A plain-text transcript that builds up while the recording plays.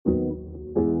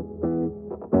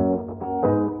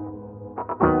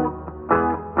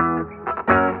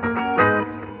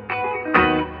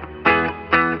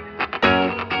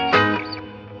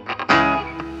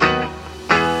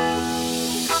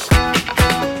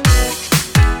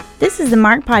This is the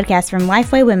Mark Podcast from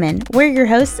Lifeway Women. We're your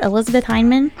hosts, Elizabeth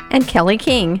Heineman and Kelly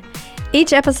King.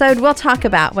 Each episode, we'll talk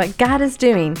about what God is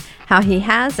doing, how He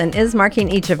has and is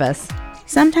marking each of us.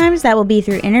 Sometimes that will be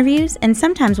through interviews, and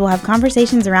sometimes we'll have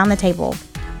conversations around the table.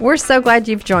 We're so glad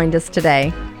you've joined us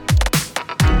today.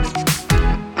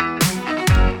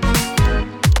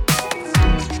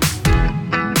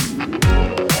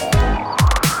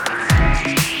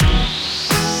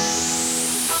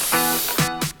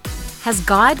 Has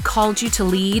God called you to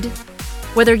lead?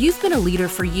 Whether you've been a leader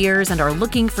for years and are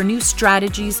looking for new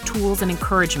strategies, tools, and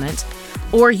encouragement,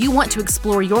 or you want to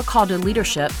explore your call to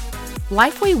leadership,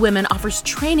 Lifeway Women offers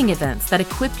training events that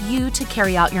equip you to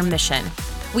carry out your mission.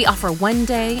 We offer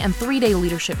 1-day and 3-day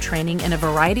leadership training in a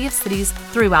variety of cities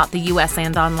throughout the U.S.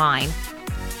 and online.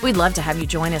 We'd love to have you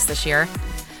join us this year.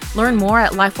 Learn more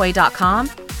at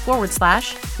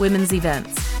lifeway.com/women's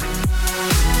events.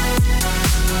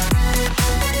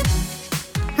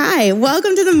 Hi,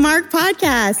 welcome to the Mark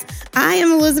Podcast. I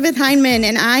am Elizabeth Heineman,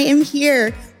 and I am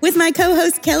here with my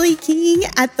co-host Kelly King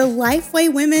at the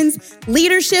Lifeway Women's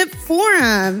Leadership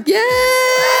Forum. Yay!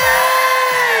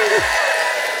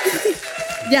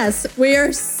 Yes, we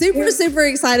are super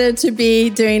excited to be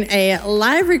doing a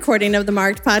live recording of the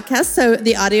Marked Podcast. So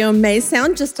the audio may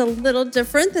sound just a little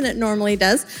different than it normally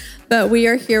does, but we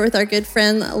are here with our good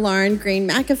friend Lauren Green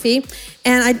McAfee.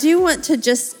 And I do want to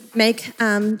just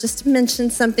mention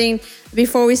something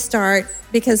before we start,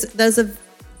 because those of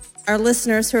our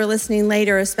listeners who are listening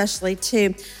later, especially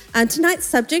too, tonight's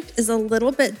subject is a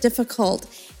little bit difficult,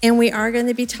 and we are going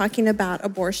to be talking about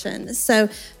abortion. So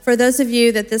for those of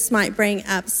you that this might bring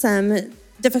up some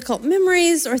difficult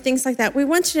memories or things like that, we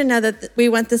want you to know that we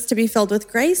want this to be filled with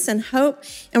grace and hope,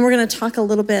 and we're going to talk a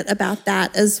little bit about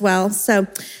that as well. So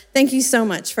thank you so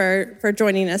much for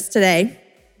joining us today.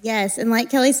 Yes, and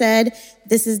like Kelly said,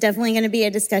 this is definitely going to be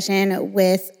a discussion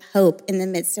with hope in the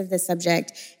midst of the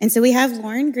subject. And so we have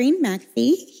Lauren Green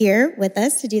McAfee here with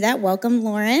us to do that. Welcome,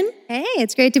 Lauren. Hey,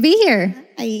 it's great to be here.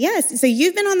 Yes, so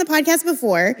you've been on the podcast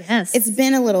before. Yes. It's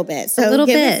been a little bit. So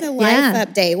give us a life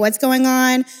update. What's going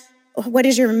on? What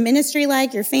is your ministry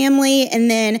like, your family? And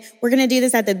then we're going to do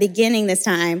this at the beginning this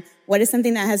time. What is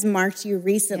something that has marked you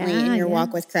recently in your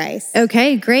walk with Christ?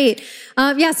 Okay, great.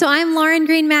 So I'm Lauren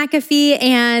Green McAfee,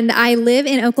 and I live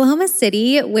in Oklahoma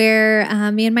City, where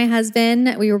me and my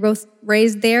husband, we were both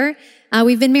raised there.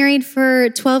 We've been married for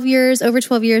over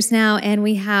 12 years now, and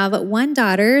we have one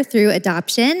daughter through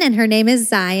adoption, and her name is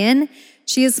Zion.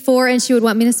 She is 4, and she would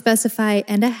want me to specify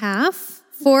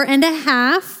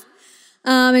 4.5.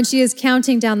 And she is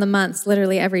counting down the months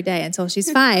literally every day until she's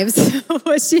 5.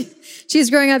 So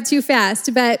she's growing up too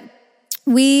fast. But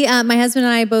we, my husband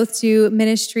and I both do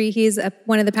ministry. He's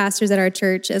one of the pastors at our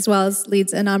church, as well as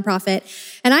leads a nonprofit.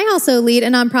 And I also lead a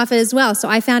nonprofit as well. So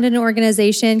I founded an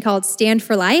organization called Stand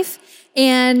for Life.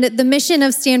 And the mission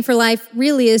of Stand for Life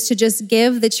really is to just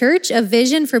give the church a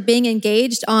vision for being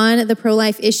engaged on the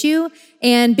pro-life issue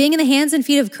and being in the hands and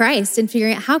feet of Christ, and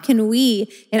figuring out how can we,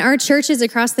 in our churches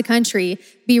across the country,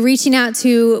 be reaching out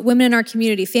to women in our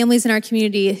community, families in our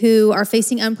community who are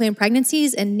facing unplanned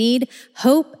pregnancies and need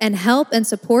hope and help and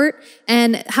support,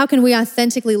 and how can we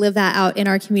authentically live that out in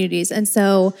our communities? And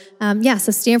so, so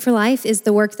Stand for Life is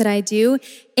the work that I do.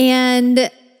 And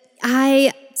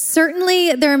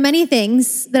there are many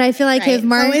things that I feel like have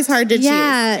marked. It's always hard to choose.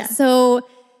 Yeah. So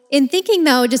in thinking,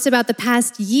 though, just about the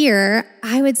past year,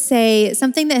 I would say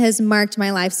something that has marked my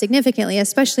life significantly,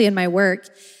 especially in my work,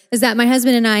 is that my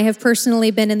husband and I have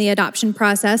personally been in the adoption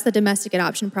process, the domestic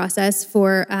adoption process,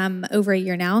 for over a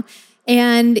year now.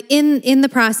 And in the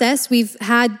process, we've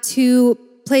had 2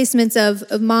 placements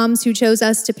of moms who chose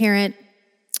us to parent,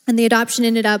 and the adoption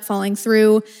ended up falling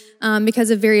through because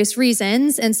of various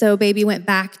reasons. And so baby went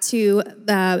back to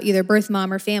either birth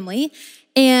mom or family.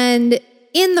 And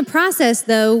in the process,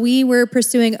 though, we were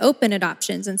pursuing open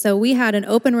adoptions. And so we had an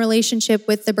open relationship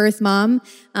with the birth mom,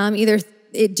 either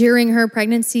during her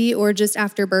pregnancy or just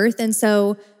after birth. And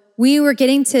so we were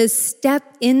getting to step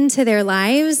into their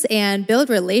lives and build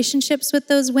relationships with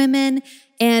those women,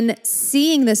 and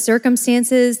seeing the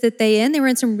circumstances that they were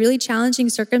in some really challenging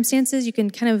circumstances. You can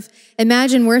kind of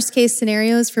imagine worst case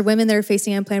scenarios for women that are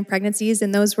facing unplanned pregnancies.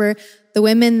 And those were the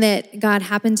women that God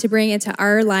happened to bring into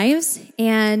our lives,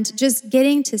 and just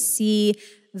getting to see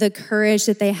the courage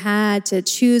that they had to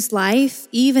choose life,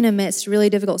 even amidst really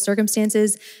difficult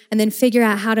circumstances, and then figure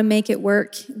out how to make it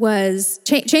work was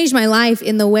changed my life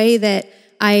in the way that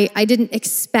I didn't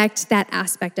expect that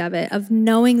aspect of it, of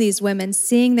knowing these women,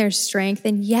 seeing their strength.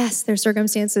 And yes, their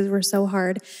circumstances were so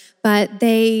hard, but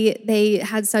they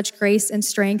had such grace and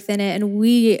strength in it. And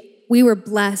we were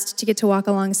blessed to get to walk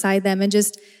alongside them and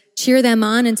just cheer them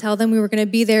on and tell them we were going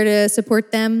to be there to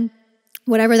support them,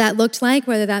 whatever that looked like,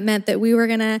 whether that meant that we were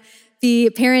going to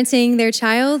be parenting their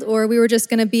child or we were just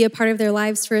going to be a part of their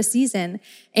lives for a season.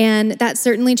 And that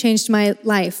certainly changed my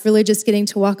life, really just getting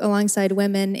to walk alongside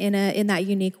women in that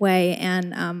unique way.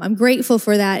 And I'm grateful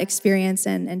for that experience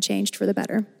and changed for the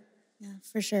better. Yeah,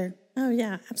 for sure. Oh,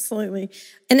 yeah, absolutely.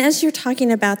 And as you're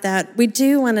talking about that, we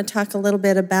do want to talk a little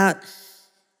bit about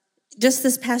just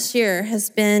this past year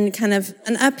has been kind of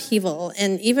an upheaval.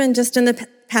 And even just in the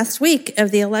past week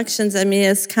of the elections, I mean,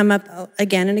 it's come up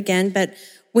again and again, but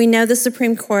we know the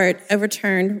Supreme Court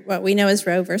overturned what we know as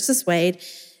Roe versus Wade,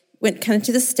 went kind of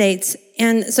to the states.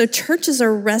 And so churches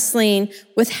are wrestling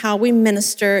with how we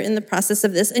minister in the process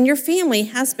of this. And your family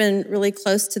has been really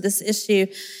close to this issue.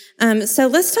 So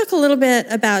let's talk a little bit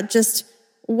about just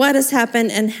what has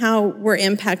happened and how we're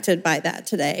impacted by that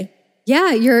today.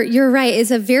 Yeah, you're right.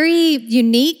 It's a very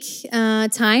unique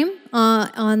time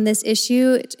on this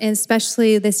issue, and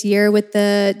especially this year with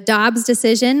the Dobbs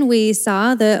decision. We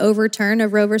saw the overturn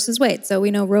of Roe versus Wade. So we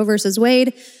know Roe versus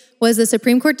Wade was the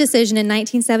Supreme Court decision in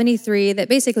 1973 that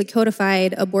basically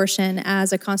codified abortion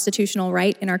as a constitutional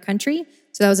right in our country.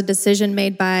 So that was a decision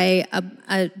made by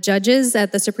judges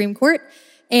at the Supreme Court.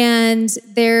 And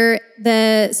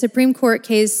the Supreme Court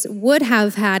case would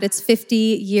have had its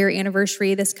 50-year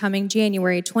anniversary this coming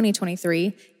January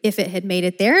 2023 if it had made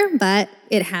it there, but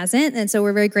it hasn't. And so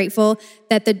we're very grateful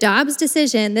that the Dobbs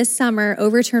decision this summer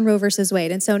overturned Roe versus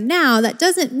Wade. And so now that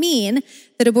doesn't mean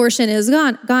that abortion is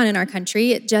gone in our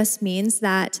country. It just means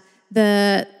that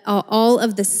all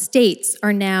of the states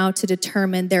are now to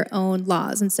determine their own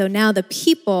laws. And so now the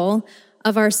people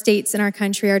of our states and our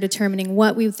country are determining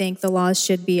what we think the laws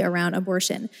should be around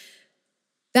abortion.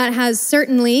 That has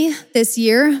certainly this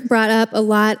year brought up a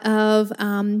lot of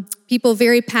people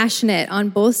very passionate on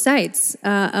both sides,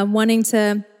 wanting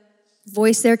to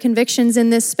voice their convictions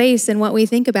in this space and what we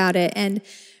think about it. And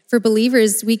for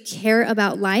believers, we care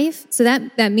about life. So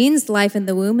that means life in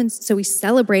the womb. And so we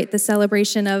celebrate the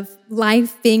celebration of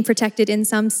life being protected in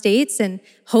some states and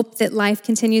hope that life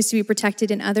continues to be protected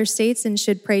in other states and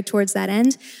should pray towards that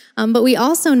end. But we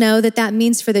also know that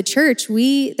means for the church,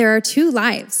 there are two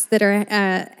lives that are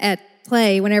at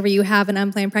play whenever you have an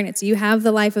unplanned pregnancy. You have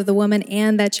the life of the woman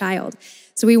and that child.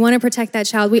 So we want to protect that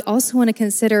child. We also want to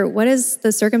consider what is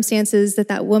the circumstances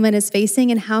that woman is facing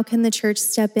and how can the church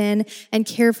step in and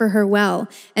care for her well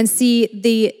and see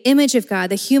the image of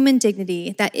God, the human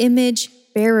dignity, that image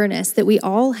bearerness that we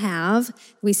all have.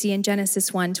 We see in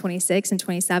Genesis 1:26 and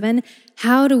 27.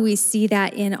 How do we see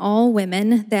that in all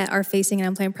women that are facing an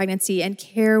unplanned pregnancy and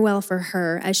care well for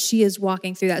her as she is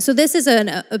walking through that? So this is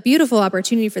a beautiful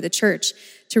opportunity for the church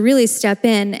to really step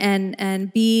in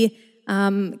and be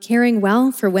caring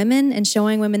well for women and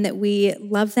showing women that we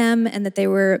love them and that they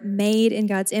were made in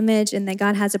God's image and that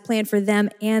God has a plan for them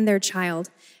and their child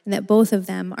and that both of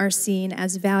them are seen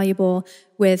as valuable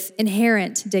with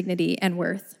inherent dignity and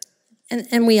worth.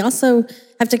 And we also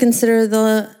have to consider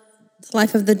the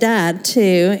life of the dad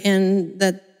too, and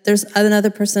that there's another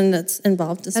person that's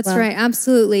involved as well. That's right,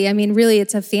 absolutely. I mean, really,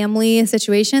 it's a family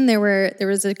situation. There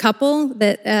was a couple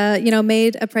that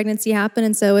made a pregnancy happen,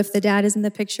 and so if the dad is in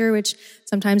the picture, which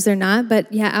sometimes they're not,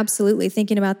 but yeah, absolutely,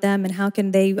 thinking about them and how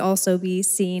can they also be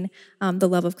seeing the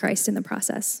love of Christ in the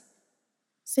process.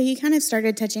 So you kind of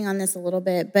started touching on this a little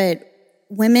bit, but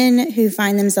women who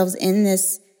find themselves in a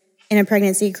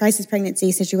crisis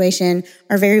pregnancy situation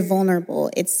are very vulnerable.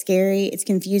 It's scary. It's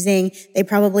confusing. They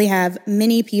probably have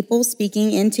many people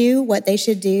speaking into what they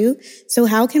should do. So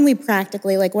how can we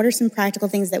practically, what are some practical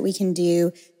things that we can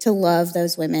do to love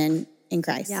those women in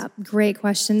Christ? Yeah, great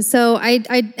question. So I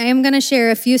am going to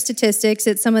share a few statistics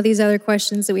at some of these other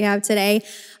questions that we have today.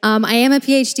 I am a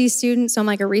PhD student, so I'm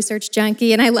like a research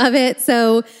junkie, and I love it.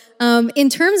 So in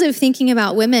terms of thinking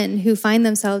about women who find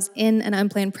themselves in an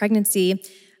unplanned pregnancy,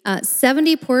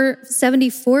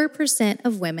 74%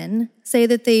 of women say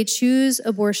that they choose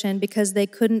abortion because they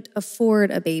couldn't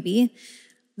afford a baby.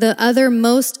 The other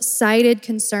most cited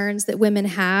concerns that women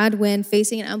had when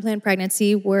facing an unplanned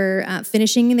pregnancy were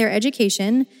finishing their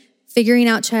education, figuring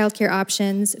out childcare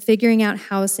options, figuring out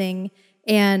housing,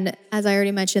 and as I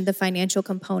already mentioned, the financial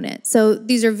component. So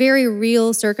these are very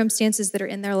real circumstances that are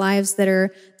in their lives that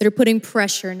are putting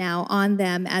pressure now on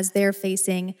them as they're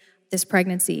facing this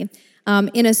pregnancy.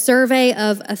 In a survey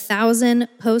of 1,000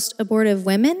 post-abortive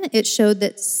women, it showed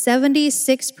that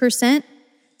 76%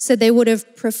 said they would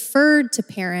have preferred to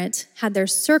parent had their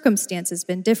circumstances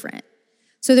been different.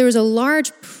 So there was a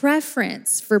large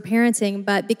preference for parenting,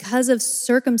 but because of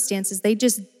circumstances, they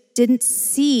just didn't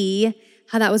see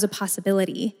how that was a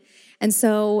possibility. And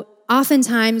so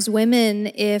oftentimes women,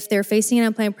 if they're facing an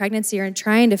unplanned pregnancy, are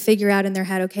trying to figure out in their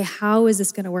head, okay, how is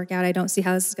this going to work out? I don't see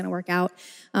how this is going to work out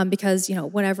because,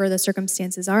 whatever the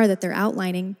circumstances are that they're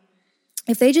outlining.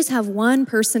 If they just have one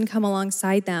person come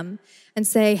alongside them and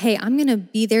say, hey, I'm going to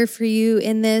be there for you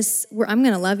in this. I'm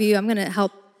going to love you. I'm going to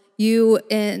help you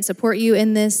and support you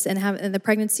in this and have in the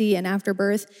pregnancy and after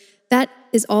birth. That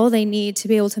is all they need to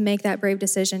be able to make that brave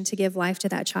decision to give life to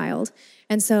that child.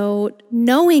 And so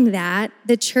knowing that,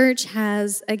 the church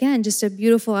has, again, just a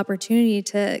beautiful opportunity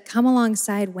to come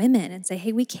alongside women and say,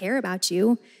 hey, we care about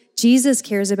you. Jesus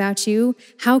cares about you.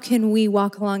 How can we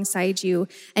walk alongside you?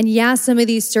 And yeah, some of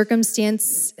these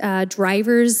circumstance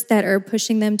drivers that are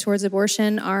pushing them towards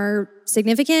abortion are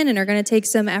significant and are going to take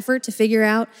some effort to figure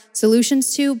out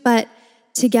solutions to, but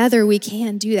together we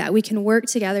can do that. We can work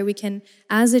together. We can,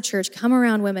 as a church, come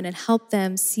around women and help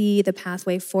them see the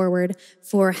pathway forward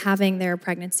for having their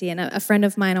pregnancy. And a friend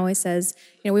of mine always says,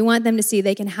 we want them to see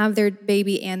they can have their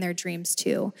baby and their dreams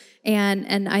too.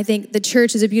 And I think the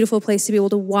church is a beautiful place to be able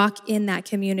to walk in that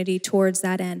community towards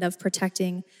that end of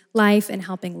protecting life and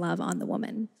helping love on the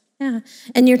woman. Yeah.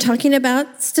 And you're talking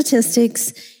about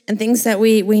statistics and things that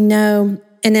we know.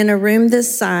 And in a room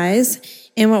this size,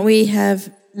 and what we have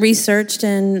researched,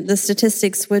 and the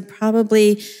statistics would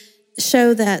probably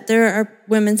show that there are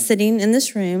women sitting in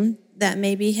this room that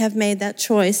maybe have made that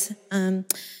choice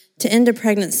to end a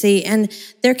pregnancy. And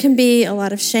there can be a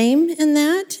lot of shame in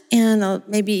that and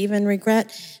maybe even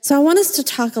regret. So I want us to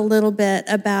talk a little bit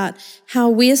about how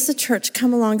we as the church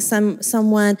come along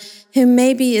someone who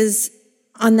maybe is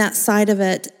on that side of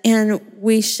it, and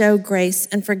we show grace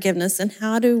and forgiveness. And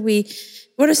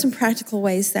what are some practical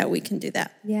ways that we can do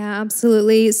that? Yeah,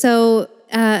 absolutely. So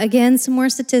again, some more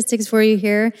statistics for you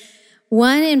here.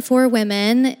 1 in 4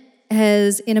 women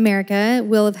in America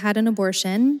will have had an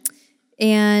abortion.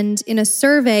 And in a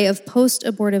survey of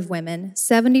post-abortive women,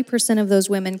 70% of those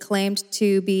women claimed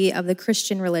to be of the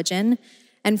Christian religion,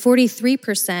 and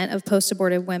 43% of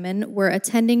post-abortive women were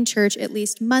attending church at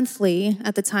least monthly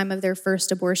at the time of their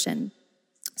first abortion.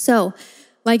 So,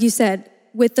 like you said,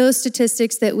 with those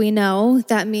statistics that we know,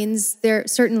 that means there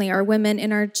certainly are women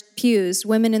in our pews,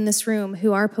 women in this room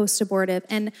who are post-abortive.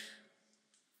 And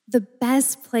the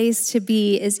best place to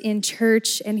be is in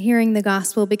church and hearing the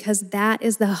gospel, because that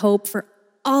is the hope for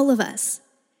all of us.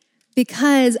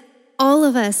 Because all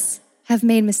of us have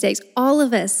made mistakes. All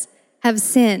of us have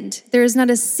sinned. There is not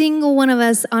a single one of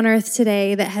us on earth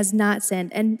today that has not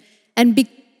sinned. And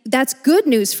that's good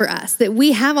news for us, that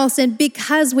we have all sinned,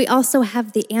 because we also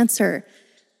have the answer.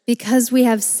 Because we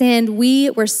have sinned, we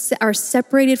are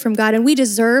separated from God, and we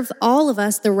deserve, all of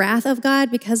us, the wrath of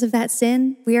God because of that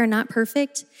sin. We are not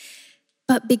perfect.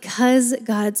 But because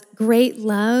God's great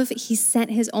love, he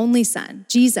sent his only son,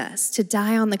 Jesus, to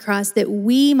die on the cross that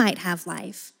we might have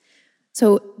life.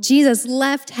 So Jesus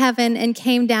left heaven and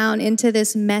came down into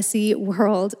this messy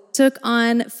world, took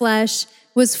on flesh,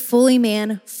 was fully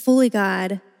man, fully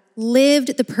God,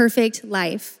 lived the perfect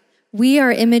life. We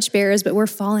are image bearers, but we're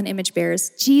fallen image bearers.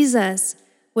 Jesus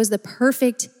was the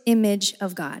perfect image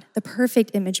of God, the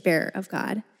perfect image bearer of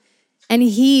God. And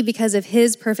he, because of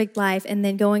his perfect life and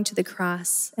then going to the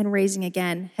cross and raising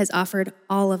again, has offered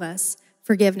all of us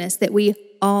forgiveness that we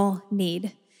all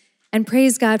need. And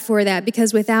praise God for that,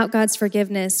 because without God's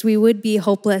forgiveness, we would be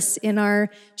hopeless in our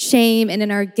shame and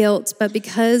in our guilt. But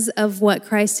because of what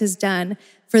Christ has done,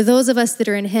 for those of us that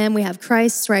are in him, we have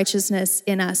Christ's righteousness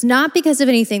in us, not because of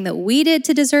anything that we did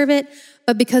to deserve it,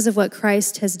 but because of what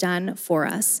Christ has done for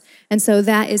us. And so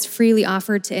that is freely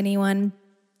offered to anyone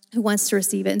who wants to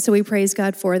receive it. And so we praise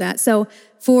God for that. So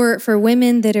for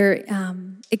women that are,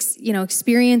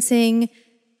 experiencing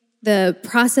the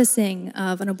processing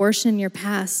of an abortion in your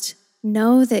past,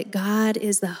 know that God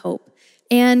is the hope.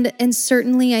 And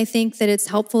certainly I think that it's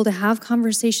helpful to have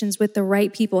conversations with the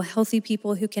right people, healthy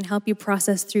people who can help you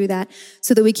process through that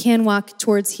so that we can walk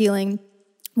towards healing.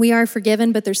 We are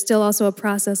forgiven, but there's still also a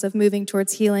process of moving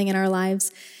towards healing in our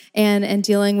lives and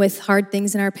dealing with hard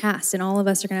things in our past. And all of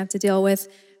us are going to have to deal with,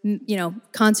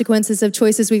 consequences of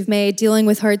choices we've made, dealing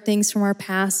with hard things from our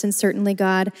past. And certainly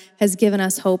God has given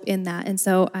us hope in that. And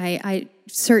so I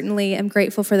certainly am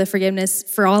grateful for the forgiveness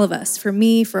for all of us, for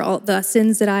me, for all the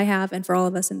sins that I have, and for all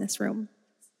of us in this room.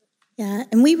 Yeah,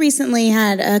 and we recently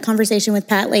had a conversation with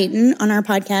Pat Layton on our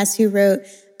podcast, who wrote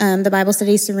the Bible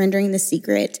study, Surrendering the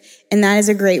Secret. And that is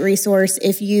a great resource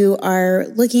if you are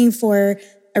looking for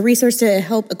a resource to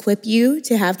help equip you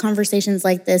to have conversations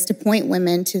like this, to point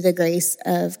women to the grace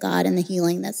of God and the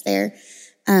healing that's there.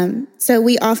 So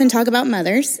we often talk about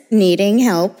mothers needing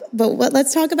help, but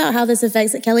let's talk about how this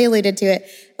affects, Kelly alluded to it,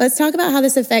 let's talk about how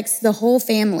this affects the whole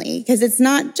family, because it's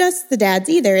not just the dads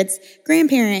either, it's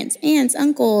grandparents, aunts,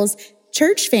 uncles,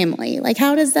 church family. Like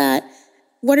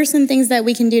what are some things that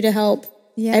we can do to help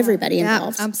everybody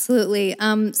involved? Yeah, absolutely.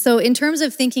 So in terms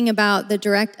of thinking about the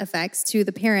direct effects to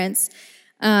the parents,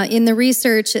 in the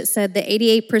research, it said that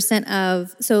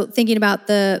 88% so thinking about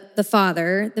the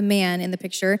father, the man in the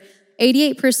picture,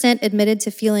 88% admitted to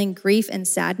feeling grief and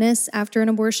sadness after an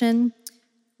abortion.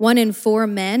 1 in 4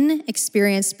 men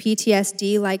experienced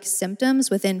PTSD-like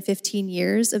symptoms within 15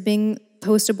 years of being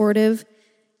post-abortive.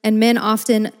 And men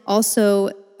often also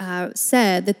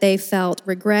said that they felt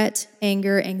regret,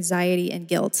 anger, anxiety, and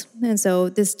guilt. And so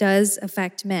this does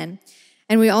affect men.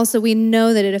 And we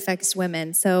know that it affects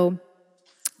women. So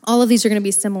all of these are going to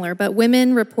be similar. But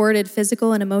women reported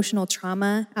physical and emotional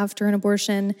trauma after an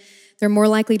abortion. They're more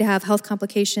likely to have health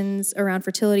complications around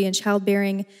fertility and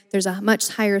childbearing. There's a much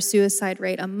higher suicide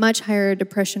rate, a much higher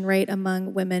depression rate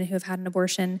among women who have had an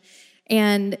abortion.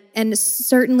 And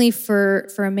certainly for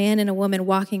a man and a woman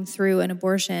walking through an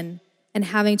abortion and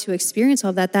having to experience all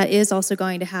of that is also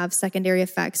going to have secondary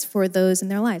effects for those in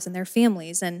their lives and their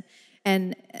families. And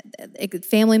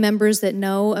family members that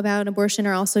know about an abortion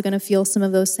are also going to feel some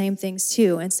of those same things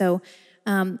too. And so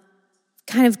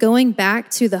kind of going back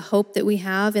to the hope that we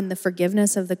have in the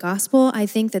forgiveness of the gospel, I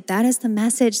think that is the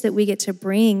message that we get to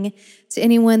bring to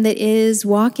anyone that is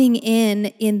walking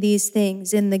in these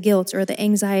things, in the guilt or the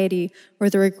anxiety or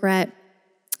the regret,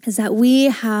 is that we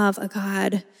have a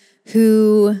God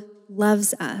who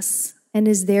loves us and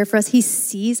is there for us. He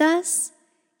sees us.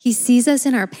 He sees us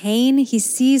in our pain. He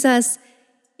sees us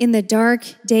in the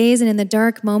dark days and in the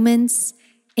dark moments.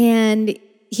 And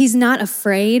He's not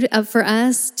afraid for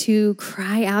us to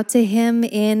cry out to Him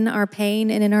in our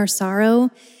pain and in our sorrow.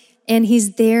 And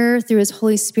He's there through His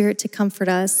Holy Spirit to comfort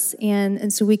us.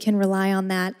 And so we can rely on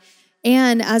that.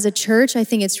 And as a church, I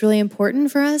think it's really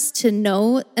important for us to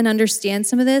know and understand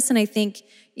some of this. And I think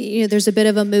there's a bit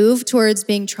of a move towards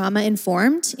being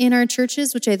trauma-informed in our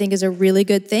churches, which I think is a really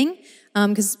good thing.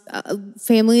 Because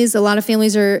a lot of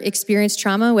families experience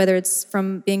trauma, whether it's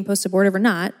from being post-abortive or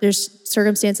not. There's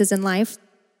circumstances in life.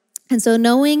 And so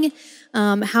knowing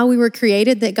how we were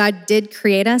created, that God did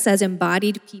create us as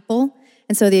embodied people.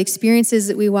 And so the experiences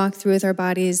that we walk through with our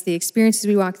bodies, the experiences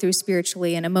we walk through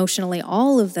spiritually and emotionally,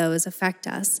 all of those affect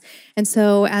us. And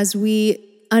so as we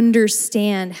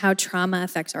understand how trauma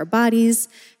affects our bodies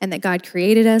and that God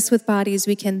created us with bodies,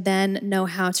 we can then know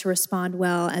how to respond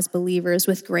well as believers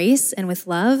with grace and with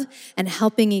love and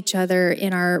helping each other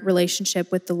in our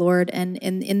relationship with the Lord and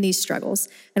in these struggles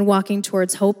and walking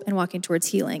towards hope and walking towards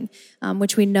healing,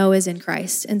 which we know is in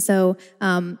Christ. And so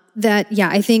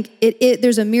I think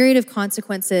there's a myriad of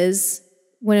consequences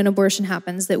when an abortion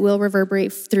happens that will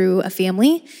reverberate through a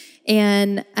family.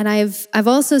 And I've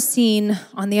also seen,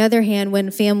 on the other hand,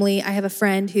 when family, I have a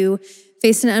friend who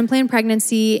faced an unplanned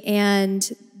pregnancy and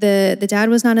the dad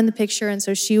was not in the picture. And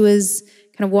so she was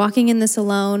kind of walking in this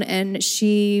alone and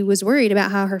she was worried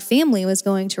about how her family was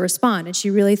going to respond. And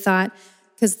she really thought,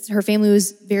 because her family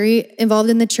was very involved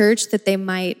in the church, that they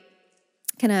might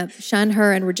kind of shun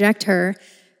her and reject her.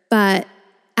 But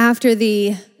after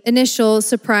the initial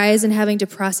surprise and having to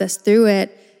process through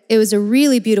it, it was a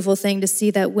really beautiful thing to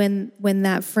see that when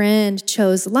that friend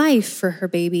chose life for her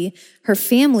baby, her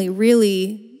family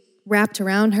really wrapped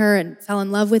around her and fell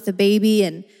in love with the baby,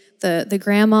 and the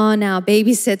grandma now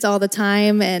babysits all the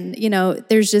time. And,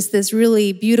 there's just this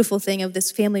really beautiful thing of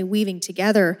this family weaving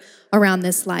together around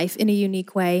this life in a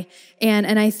unique way.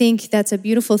 And I think that's a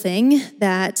beautiful thing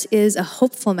that is a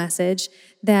hopeful message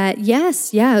that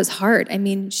it was hard. I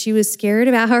mean, she was scared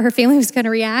about how her family was going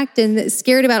to react and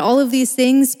scared about all of these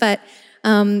things, but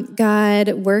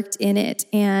God worked in it.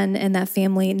 And that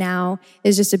family now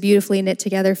is just a beautifully knit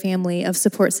together family of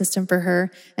support system for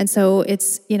her. And so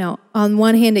it's, on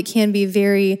one hand, it can be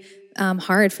very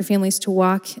hard for families to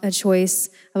walk a choice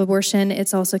of abortion.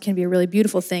 It's also can be a really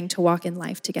beautiful thing to walk in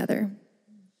life together.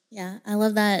 Yeah, I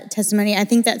love that testimony. I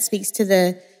think that speaks to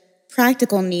the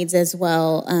practical needs as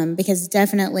well, because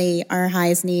definitely our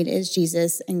highest need is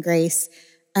Jesus and grace.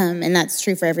 And that's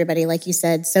true for everybody, like you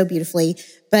said so beautifully.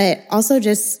 But also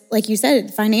just, like you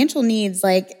said, financial needs,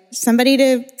 like somebody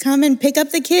to come and pick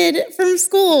up the kid from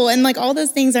school. And like all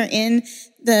those things are in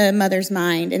the mother's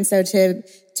mind. And so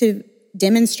to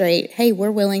demonstrate, hey,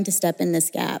 we're willing to step in this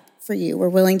gap for you. We're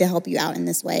willing to help you out in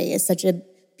this way is such a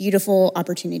beautiful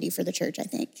opportunity for the church, I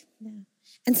think. Yeah.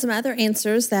 And some other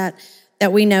answers that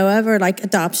that we know of are like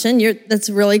adoption. That's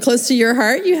really close to your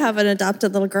heart. You have an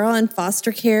adopted little girl in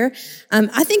foster care.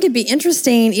 I think it'd be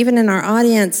interesting, even in our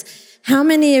audience, how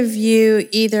many of you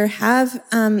either have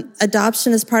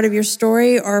adoption as part of your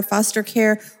story or foster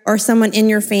care or someone in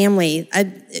your family?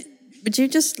 Would you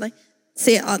just like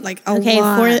say like a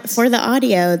lot? For the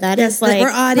audio, that is like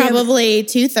probably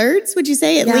 2/3. Would you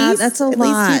say at least? Yeah, that's a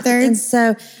lot. Least 2/3. And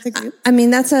so, I mean,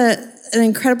 that's an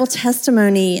incredible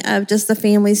testimony of just the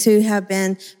families who have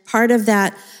been part of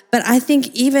that. But I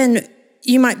think even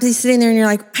you might be sitting there and you're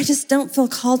like, I just don't feel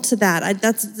called to that.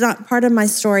 That's not part of my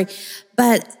story.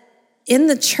 But in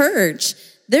the church,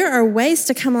 there are ways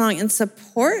to come along and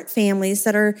support families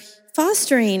that are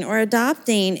fostering or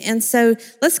adopting. And so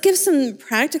let's give some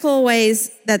practical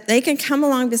ways that they can come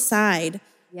along beside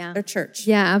their church.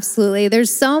 Yeah, absolutely.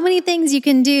 There's so many things you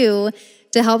can do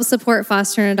to help support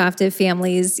foster and adoptive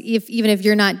families, even if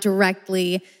you're not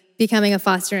directly becoming a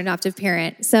foster and adoptive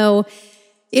parent. So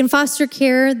in foster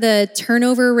care, the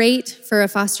turnover rate for a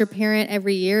foster parent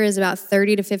every year is about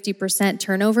 30 to 50%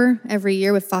 turnover every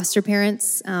year, with foster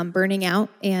parents burning out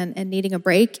and needing a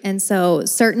break. And so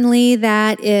certainly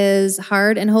that is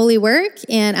hard and holy work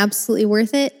and absolutely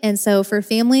worth it. And so for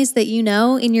families that you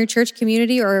know in your church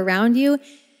community or around you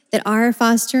that are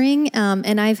fostering,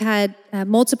 and I've had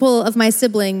multiple of my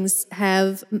siblings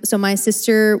so my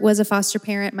sister was a foster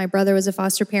parent, my brother was a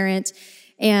foster parent,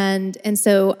 and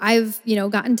so I've,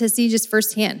 gotten to see just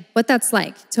firsthand what that's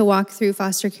like to walk through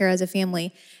foster care as a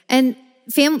family. And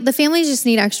the families just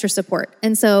need extra support.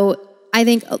 And so I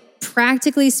think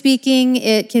practically speaking,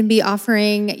 it can be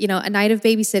offering, a night of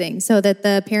babysitting so that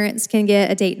the parents can get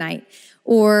a date night,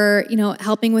 or,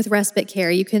 helping with respite care.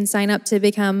 You can sign up to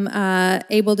become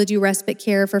able to do respite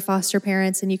care for foster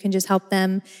parents, and you can just help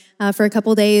them for a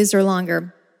couple days or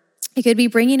longer. It could be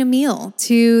bringing a meal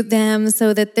to them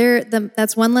so that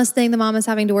that's one less thing the mom is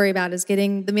having to worry about, is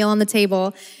getting the meal on the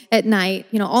table at night.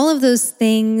 All of those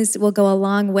things will go a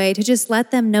long way to just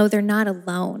let them know they're not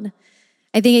alone.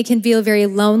 I think it can feel very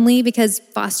lonely because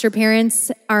foster parents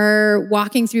are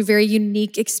walking through very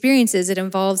unique experiences. It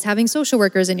involves having social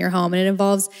workers in your home, and it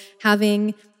involves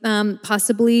having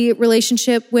possibly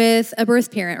relationship with a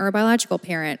birth parent or a biological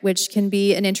parent, which can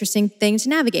be an interesting thing to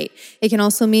navigate. It can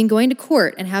also mean going to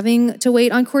court and having to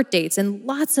wait on court dates and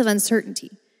lots of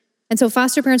uncertainty. And so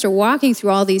foster parents are walking through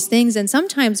all these things, and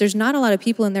sometimes there's not a lot of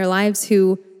people in their lives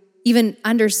who even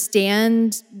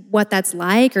understand what that's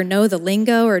like, or know the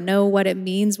lingo, or know what it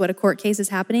means, what a court case is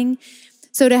happening.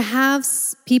 So to have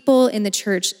people in the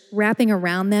church wrapping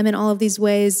around them in all of these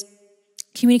ways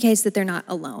communicates that they're not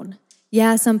alone.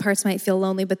 Yeah, some parts might feel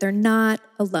lonely, but they're not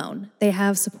alone. They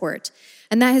have support.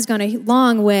 And that has gone a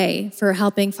long way for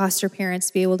helping foster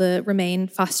parents be able to remain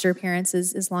foster parents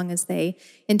as long as they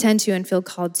intend to and feel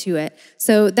called to it.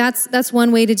 So that's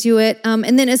one way to do it.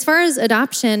 And then as far as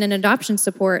adoption and adoption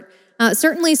support,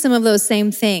 certainly some of those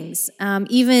same things.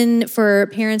 Even for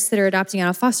parents that are adopting out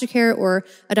of foster care or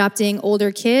adopting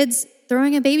older kids,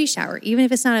 throwing a baby shower, even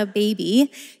if it's not a baby,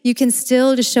 you can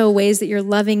still just show ways that you're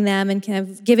loving them and kind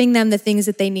of giving them the things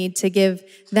that they need to give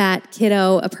that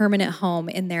kiddo a permanent home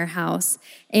in their house,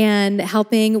 and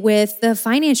helping with the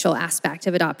financial aspect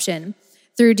of adoption.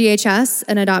 Through DHS,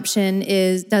 an adoption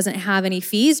doesn't have any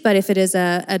fees, but if it is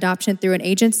an adoption through an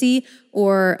agency,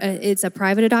 or it's a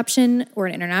private adoption or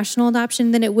an international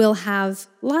adoption, then it will have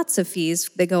lots of fees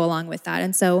that go along with that.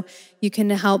 And so you can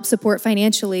help support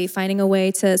financially. Finding a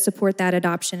way to support that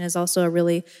adoption is also a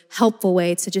really helpful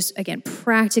way to just, again,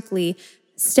 practically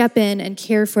step in and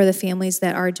care for the families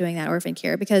that are doing that orphan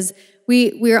care, because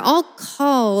we are all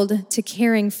called to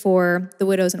caring for the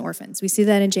widows and orphans. We see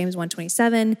that in James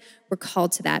 1:27. We're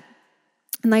called to that.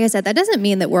 And like I said, that doesn't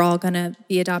mean that we're all going to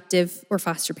be adoptive or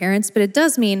foster parents, but it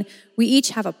does mean we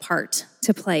each have a part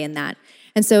to play in that.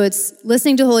 And so it's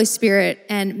listening to the Holy Spirit,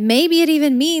 and maybe it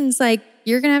even means like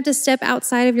you're going to have to step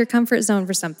outside of your comfort zone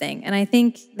for something. And I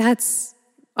think that's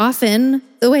often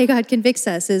the way God convicts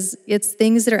us, is it's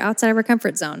things that are outside of our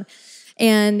comfort zone.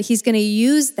 And he's going to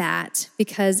use that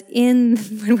because when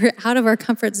we're out of our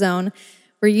comfort zone,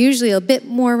 we're usually a bit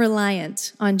more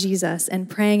reliant on Jesus and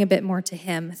praying a bit more to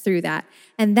him through that.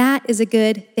 And that is a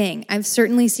good thing. I've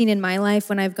certainly seen in my life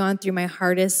when I've gone through my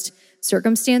hardest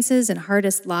circumstances and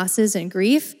hardest losses and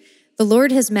grief, the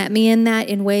Lord has met me in that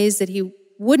in ways that he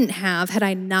wouldn't have had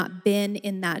I not been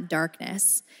in that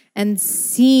darkness and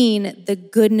seen the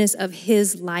goodness of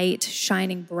his light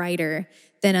shining brighter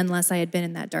than unless I had been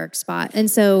in that dark spot. And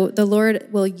so the Lord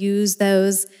will use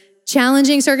those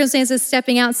challenging circumstances,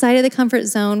 stepping outside of the comfort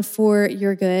zone for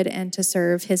your good and to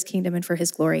serve his kingdom and for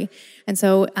his glory. And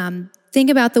so think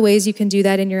about the ways you can do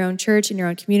that in your own church, in your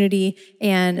own community,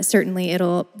 and certainly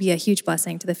it'll be a huge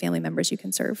blessing to the family members you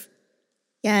can serve.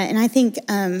 Yeah, and I think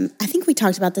we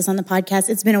talked about this on the podcast.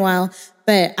 It's been a while,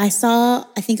 but I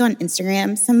think on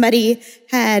Instagram, somebody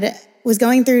was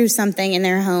going through something in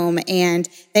their home, and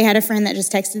they had a friend that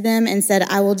just texted them and said,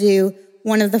 I will do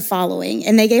one of the following.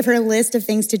 And they gave her a list of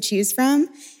things to choose from.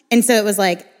 And so it was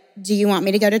like, do you want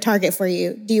me to go to Target for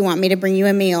you? Do you want me to bring you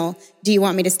a meal? Do you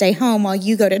want me to stay home while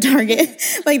you go to Target?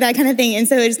 Like that kind of thing. And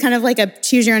so it was kind of like a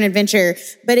choose your own adventure.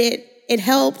 But it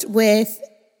helped with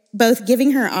both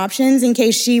giving her options in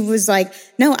case she was like,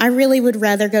 no, I really would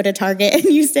rather go to Target and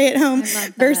you stay at home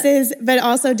versus, but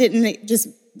also didn't just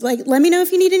like, let me know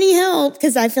if you need any help.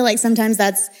 Because I feel like sometimes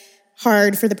that's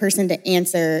hard for the person to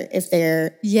answer if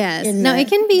they're... Yes. No, it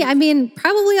can be, I mean,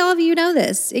 probably all of you know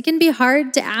this. It can be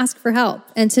hard to ask for help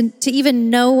and to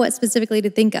even know what specifically to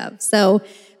think of. So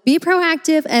be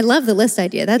proactive. I love the list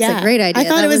idea. That's a great idea. I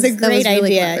thought it was a great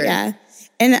idea. Clever. Yeah.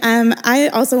 And I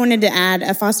also wanted to add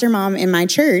a foster mom in my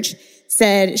church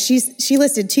said she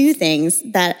listed 2 things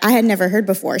that I had never heard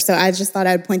before. So I just thought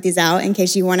I would point these out in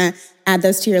case you want to add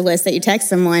those to your list that you text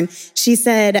someone. She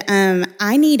said,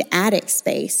 I need attic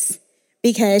space.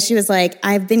 Because she was like,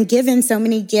 I've been given so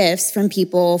many gifts from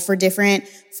people for different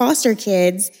foster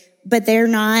kids, but they're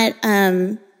not,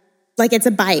 like it's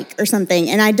a bike or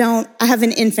something. And I have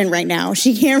an infant right now.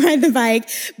 She can't ride the bike,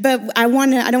 but I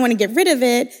don't want to get rid of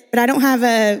it, but I don't have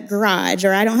a garage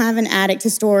or I don't have an attic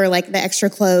to store like the extra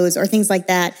clothes or things like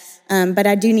that. But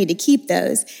I do need to keep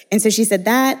those. And so she said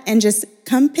that and just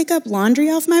come pick up laundry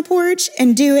off my porch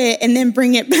and do it and then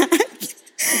bring it back.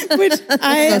 Which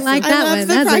I like that I love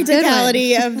the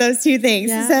practicality of those 2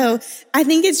 things. Yeah. So I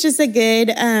think it's just a good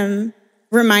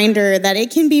reminder that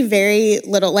it can be very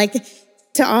little. Like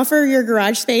to offer your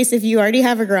garage space, if you already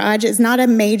have a garage, is not a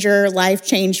major life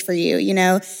change for you. You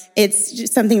know, it's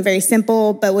just something very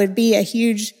simple, but would be a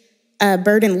huge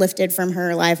burden lifted from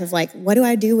her life of like, what do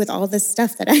I do with all this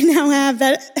stuff that I now have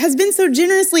that has been so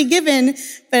generously given,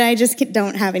 but I just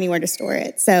don't have anywhere to store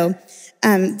it. So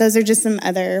those are just some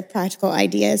other practical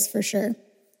ideas for sure.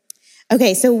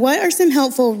 Okay, so what are some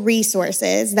helpful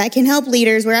resources that can help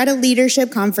leaders? We're at a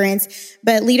leadership conference,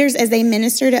 but leaders as they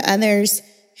minister to others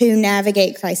who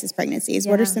navigate crisis pregnancies.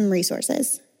 What are some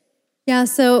resources? Yeah,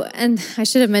 so, and I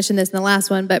should have mentioned this in the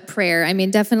last one, but prayer. I mean,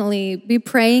 definitely be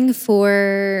praying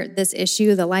for this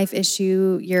issue, the life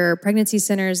issue, your pregnancy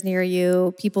centers near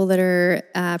you, people that are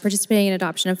participating in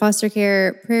adoption and foster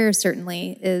care. Prayer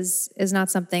certainly is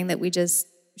not something that we just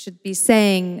should be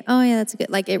saying, oh yeah, that's good.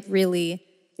 Like it really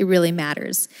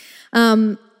matters.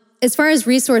 As far as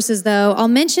resources though, I'll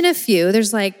mention a few.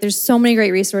 There's so many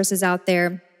great resources out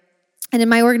there. And in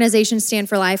my organization, Stand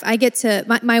for Life, I get to,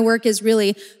 my work is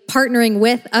really partnering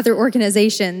with other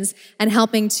organizations and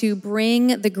helping to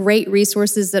bring the great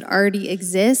resources that already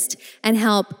exist and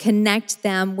help connect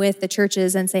them with the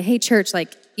churches and say, hey, church,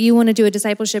 like you want to do a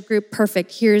discipleship group?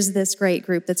 Perfect. Here's this great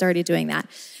group that's already doing that.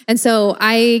 And so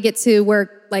I get to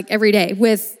work like every day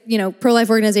with, pro-life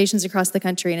organizations across the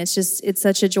country. And it's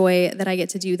such a joy that I get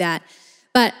to do that.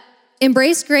 But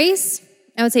Embrace Grace,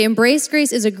 I would say Embrace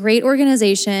Grace is a great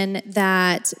organization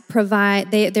that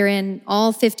they're in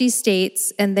all 50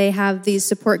 states, and they have these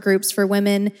support groups for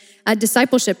women,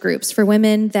 discipleship groups for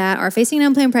women that are facing an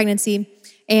unplanned pregnancy.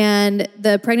 And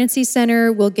the pregnancy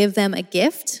center will give them a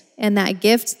gift, and that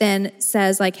gift then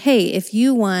says like, hey, if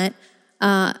you want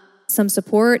some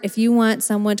support, if you want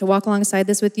someone to walk alongside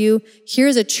this with you,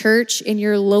 here's a church in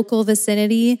your local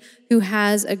vicinity who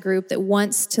has a group that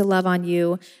wants to love on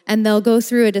you. And they'll go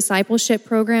through a discipleship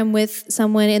program with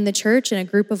someone in the church and a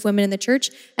group of women in the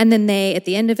church. And then at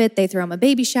the end of it, they throw them a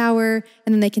baby shower,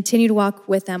 and then they continue to walk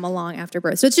with them along after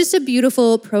birth. So it's just a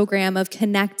beautiful program of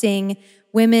connecting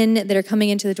women that are coming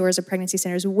into the doors of pregnancy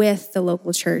centers with the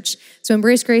local church. So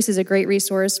Embrace Grace is a great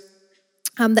resource.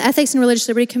 The Ethics and Religious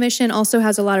Liberty Commission also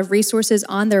has a lot of resources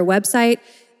on their website.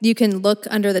 You can look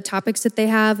under the topics that they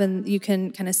have, and you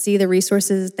can kind of see the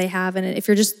resources they have. And if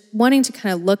you're just wanting to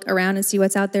kind of look around and see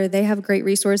what's out there, they have great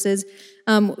resources,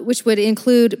 which would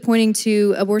include pointing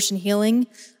to abortion healing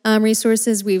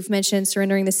resources. We've mentioned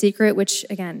Surrendering the Secret, which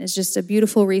again is just a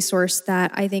beautiful resource that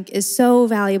I think is so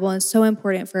valuable and so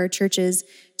important for our churches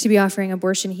to be offering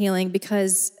abortion healing,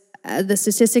 because the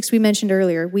statistics we mentioned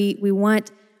earlier, we want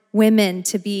women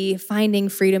to be finding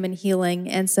freedom and healing.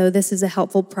 And so this is a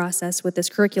helpful process with this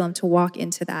curriculum to walk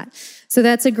into that. So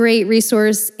that's a great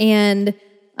resource. And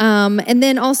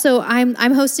then also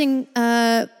I'm hosting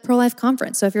a pro-life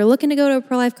conference. So if you're looking to go to a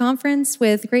pro-life conference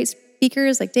with great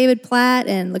speakers like David Platt,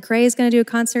 and Lecrae is going to do a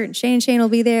concert, and Shane will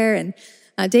be there, and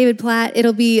David Platt.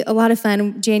 It'll be a lot of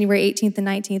fun January 18th and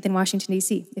 19th in Washington,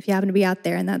 D.C., if you happen to be out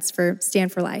there, and that's for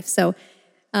Stand for Life. So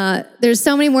there's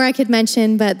so many more I could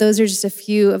mention, but those are just a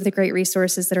few of the great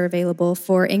resources that are available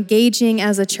for engaging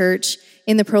as a church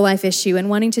in the pro-life issue and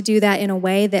wanting to do that in a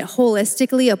way that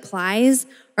holistically applies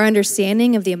our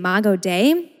understanding of the Imago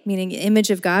Dei, meaning the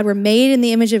image of God. We're made in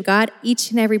the image of God,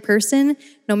 each and every person,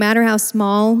 no matter how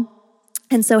small.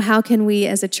 And so how can we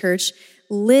as a church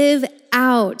live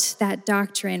out that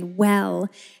doctrine well,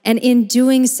 and in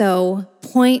doing so,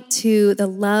 point to the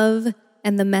love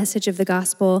and the message of the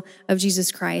gospel of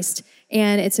Jesus Christ?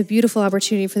 And it's a beautiful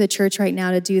opportunity for the church right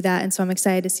now to do that. And so I'm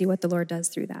excited to see what the Lord does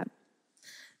through that.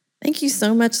 Thank you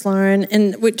so much, Lauren.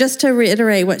 And just to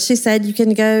reiterate what she said, you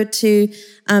can go to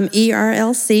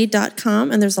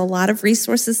erlc.com, and there's a lot of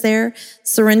resources there.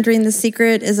 Surrendering the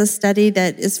Secret is a study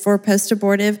that is for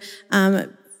post-abortive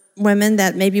women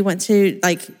that maybe want to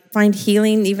find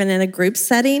healing even in a group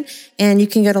setting. And you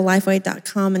can go to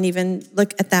lifeway.com and even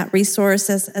look at that resource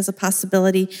as a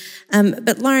possibility.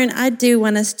 But Lauren, I do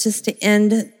want us just to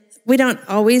end. We don't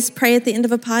always pray at the end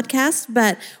of a podcast,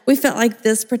 but we felt like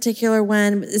this particular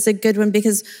one is a good one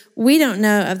because we don't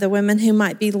know of the women who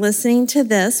might be listening to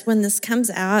this when this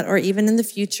comes out, or even in the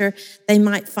future, they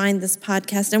might find this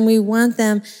podcast. And we want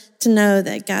them to know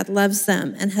that God loves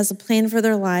them and has a plan for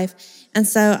their life. And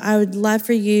so I would love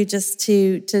for you just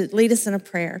to lead us in a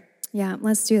prayer. Yeah,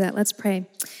 let's do that. Let's pray.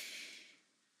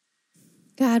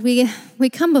 God, we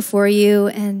come before you,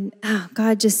 and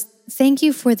God, just thank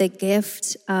you for the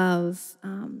gift of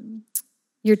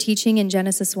your teaching in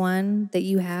Genesis 1, that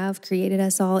you have created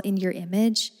us all in your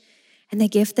image, and the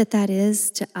gift that is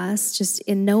to us, just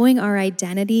in knowing our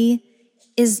identity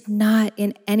is not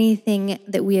in anything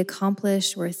that we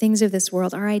accomplish or things of this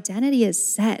world. Our identity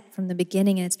is set from the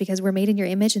beginning, and it's because we're made in your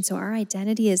image. And so our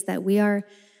identity is that we are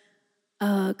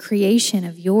a creation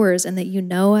of yours, and that you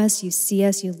know us, you see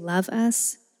us, you love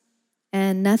us,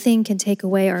 and nothing can take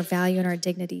away our value and our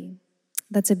dignity.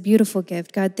 That's a beautiful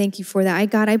gift. God, thank you for that.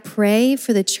 God, I pray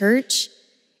for the church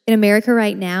in America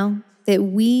right now, that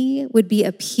we would be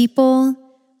a people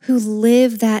who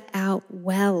live that out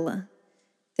well,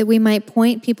 that we might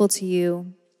point people to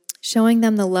you, showing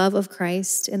them the love of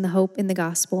Christ and the hope in the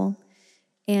gospel.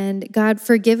 And God,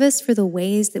 forgive us for the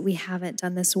ways that we haven't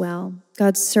done this well.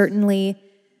 God, certainly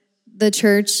the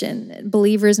church and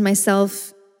believers,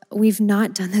 myself, we've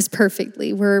not done this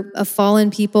perfectly. We're a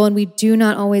fallen people, and we do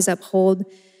not always uphold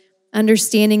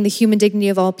understanding the human dignity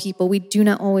of all people. We do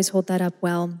not always hold that up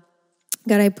well.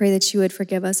 God, I pray that you would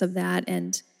forgive us of that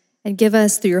and give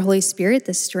us, through your Holy Spirit,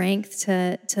 the strength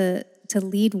to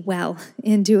lead well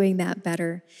in doing that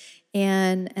better.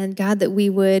 And God, that we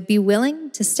would be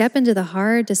willing to step into the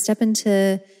hard, to step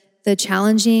into the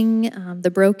challenging,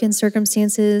 the broken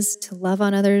circumstances, to love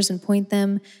on others and point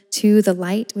them to the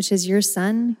light, which is your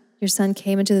Son. Your Son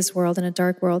came into this world, in a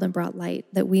dark world, and brought light,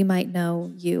 that we might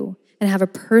know you and have a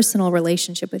personal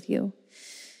relationship with you.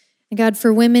 And God,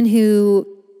 for women who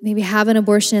maybe have an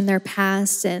abortion in their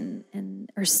past and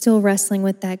are still wrestling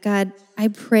with that, God, I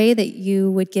pray that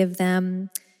you would give them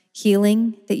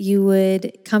healing, that you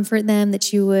would comfort them,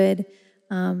 that you would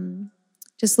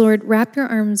just, Lord, wrap your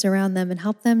arms around them and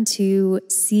help them to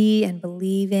see and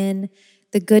believe in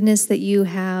the goodness that you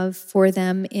have for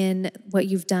them in what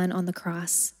you've done on the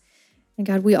cross. And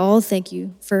God, we all thank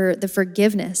you for the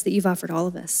forgiveness that you've offered all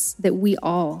of us, that we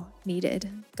all needed.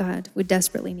 God, we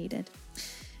desperately needed.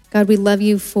 God, we love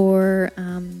you for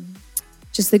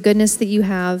just the goodness that you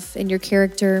have in your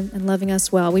character and loving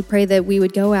us well. We pray that we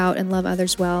would go out and love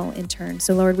others well in turn.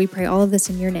 So, Lord, we pray all of this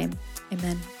in your name.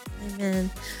 Amen. Amen.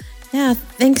 Yeah,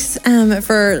 thanks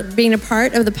for being a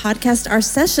part of the podcast. Our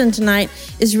session tonight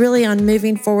is really on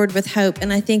moving forward with hope,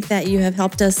 and I think that you have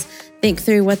helped us think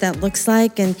through what that looks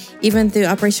like, and even through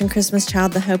Operation Christmas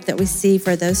Child, the hope that we see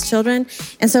for those children.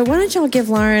 And so why don't y'all give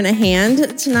Lauren a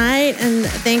hand tonight and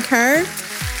thank her.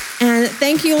 And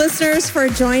thank you, listeners, for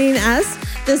joining us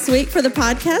this week for the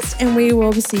podcast, and we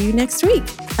will see you next week.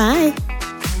 Bye.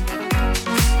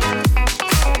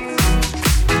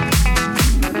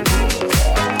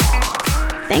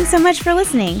 Thanks so much for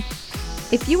listening.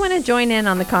 If you want to join in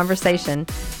on the conversation,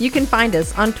 you can find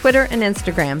us on Twitter and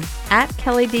Instagram at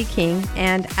Kelly D. King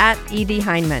and at E.D.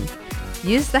 Heineman.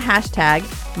 Use the hashtag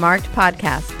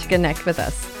 #MarkedPodcast to connect with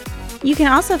us. You can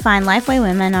also find Lifeway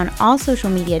Women on all social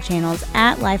media channels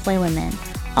at Lifeway Women.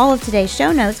 All of today's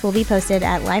show notes will be posted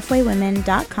at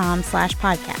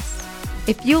lifewaywomen.com/podcast.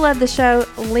 If you love the show,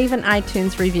 leave an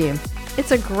iTunes review.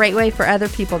 It's a great way for other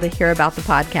people to hear about the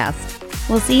podcast.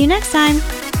 We'll see you next time.